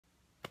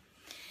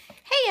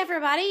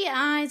everybody.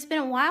 It's been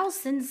a while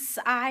since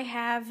I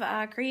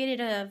have created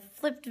a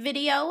flipped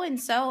video, and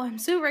so I'm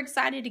super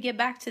excited to get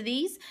back to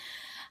these.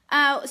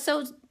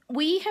 So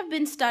we have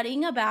been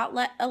studying about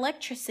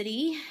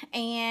electricity,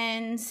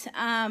 and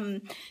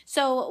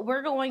so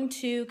we're going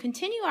to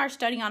continue our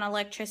study on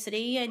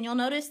electricity, and you'll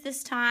notice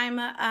this time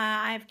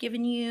I've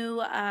given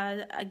you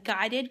a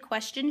guided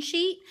question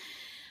sheet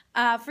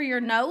for your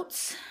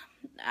notes.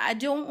 I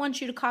don't want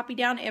you to copy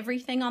down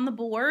everything on the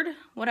board.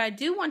 What I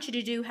do want you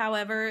to do,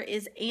 however,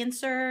 is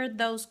answer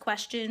those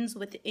questions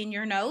within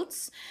your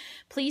notes.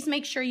 Please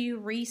make sure you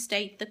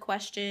restate the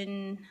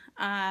question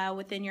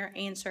within your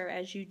answer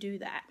as you do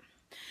that.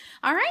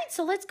 All right,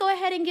 so let's go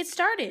ahead and get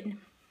started.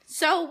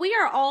 So we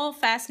are all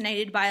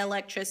fascinated by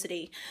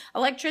electricity.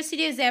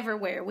 Electricity is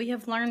everywhere. We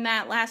have learned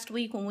that last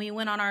week when we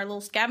went on our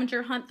little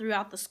scavenger hunt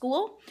throughout the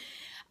school.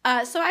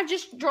 So I've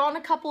just drawn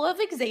a couple of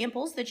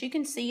examples that you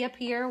can see up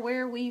here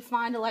where we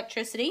find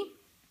electricity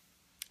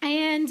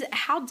and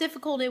how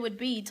difficult it would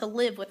be to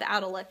live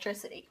without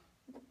electricity.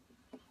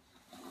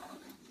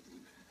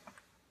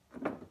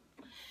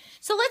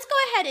 So let's go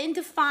ahead and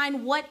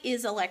define what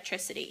is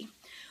electricity.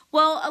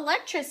 Well,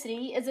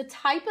 electricity is a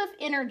type of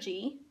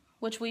energy,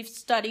 which we've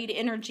studied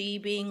energy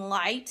being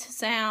light,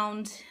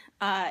 sound,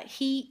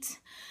 heat.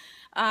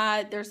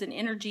 There's an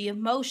energy of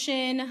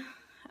motion.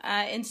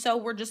 And so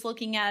we're just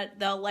looking at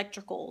the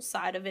electrical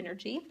side of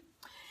energy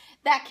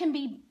that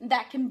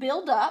can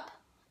build up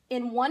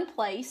in one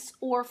place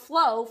or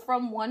flow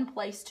from one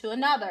place to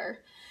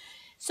another.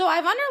 So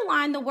I've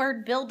underlined the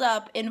word build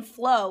up and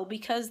flow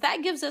because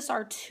that gives us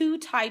our two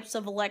types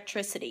of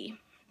electricity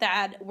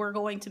that we're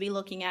going to be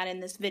looking at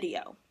in this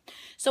video.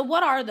 So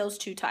what are those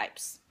two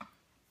types?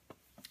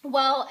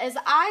 Well, as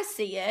I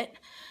see it,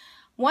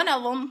 one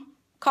of them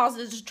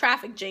causes a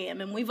traffic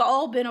jam, and we've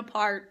all been a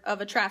part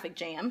of a traffic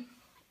jam.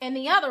 And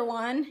the other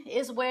one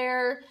is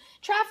where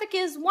traffic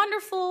is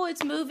wonderful.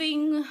 It's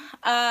moving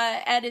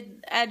at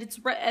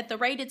the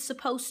rate it's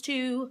supposed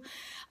to.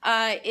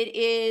 It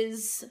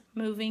is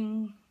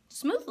moving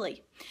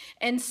smoothly.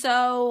 And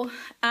so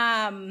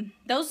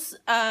those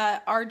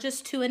are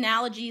just two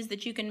analogies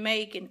that you can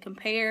make and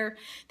compare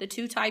the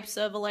two types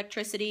of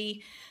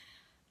electricity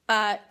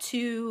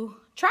to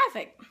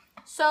traffic.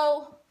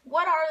 So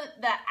what are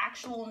the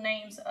actual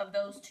names of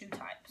those two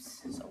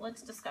types? So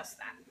let's discuss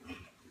that.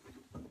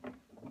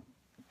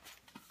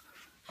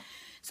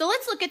 So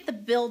let's look at the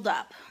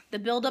buildup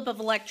of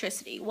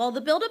electricity. Well,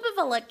 the buildup of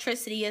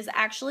electricity is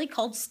actually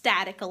called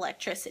static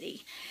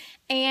electricity.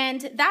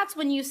 And that's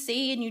when you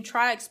see and you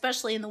try,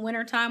 especially in the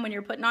wintertime when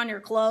you're putting on your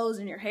clothes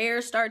and your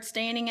hair starts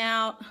standing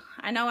out.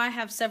 I know I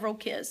have several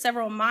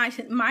of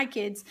my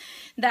kids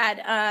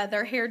that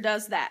their hair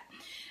does that.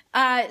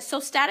 So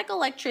static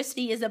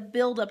electricity is a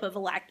buildup of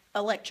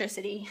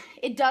electricity.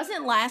 It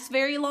doesn't last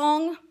very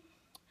long,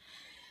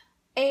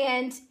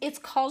 and it's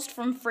caused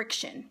from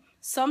friction.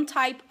 Some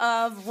type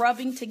of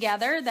rubbing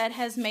together that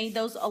has made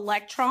those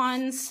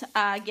electrons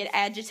get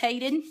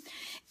agitated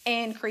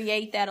and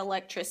create that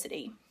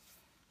electricity.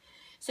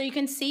 So you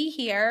can see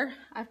here,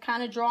 I've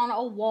kind of drawn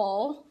a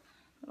wall.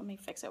 Let me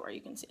fix it where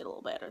you can see it a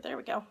little better. There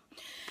we go.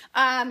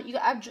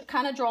 I've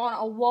kind of drawn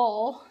a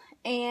wall,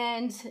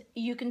 and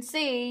you can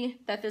see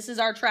that this is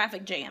our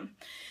traffic jam.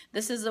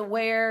 This is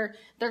where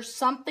there's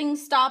something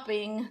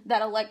stopping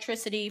that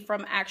electricity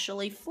from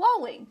actually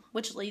flowing,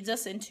 which leads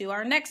us into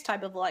our next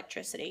type of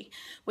electricity,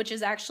 which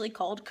is actually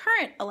called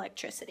current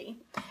electricity.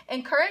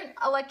 And current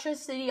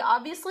electricity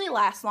obviously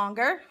lasts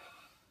longer.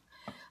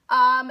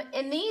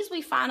 And these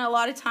we find a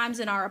lot of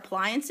times in our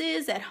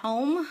appliances at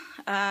home.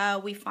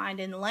 We find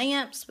in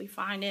lamps, we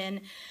find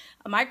in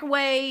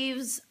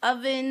microwaves,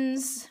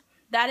 ovens.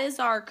 That is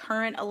our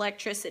current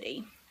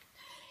electricity.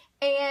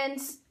 And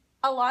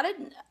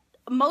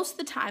most of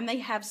the time they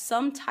have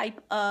some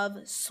type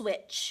of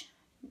switch,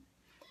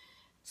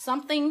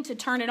 something to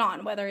turn it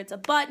on, whether it's a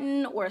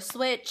button or a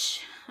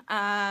switch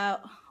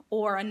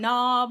or a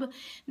knob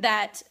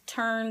that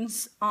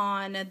turns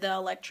on the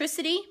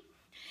electricity,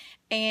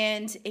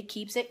 and it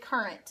keeps it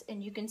current.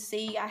 And you can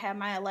see I have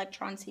my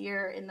electrons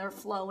here, and they're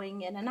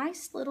flowing in a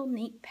nice little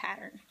neat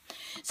pattern.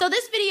 So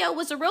this video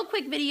was a real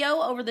quick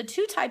video over the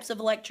two types of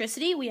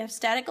electricity. We have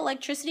static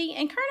electricity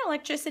and current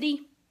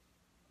electricity.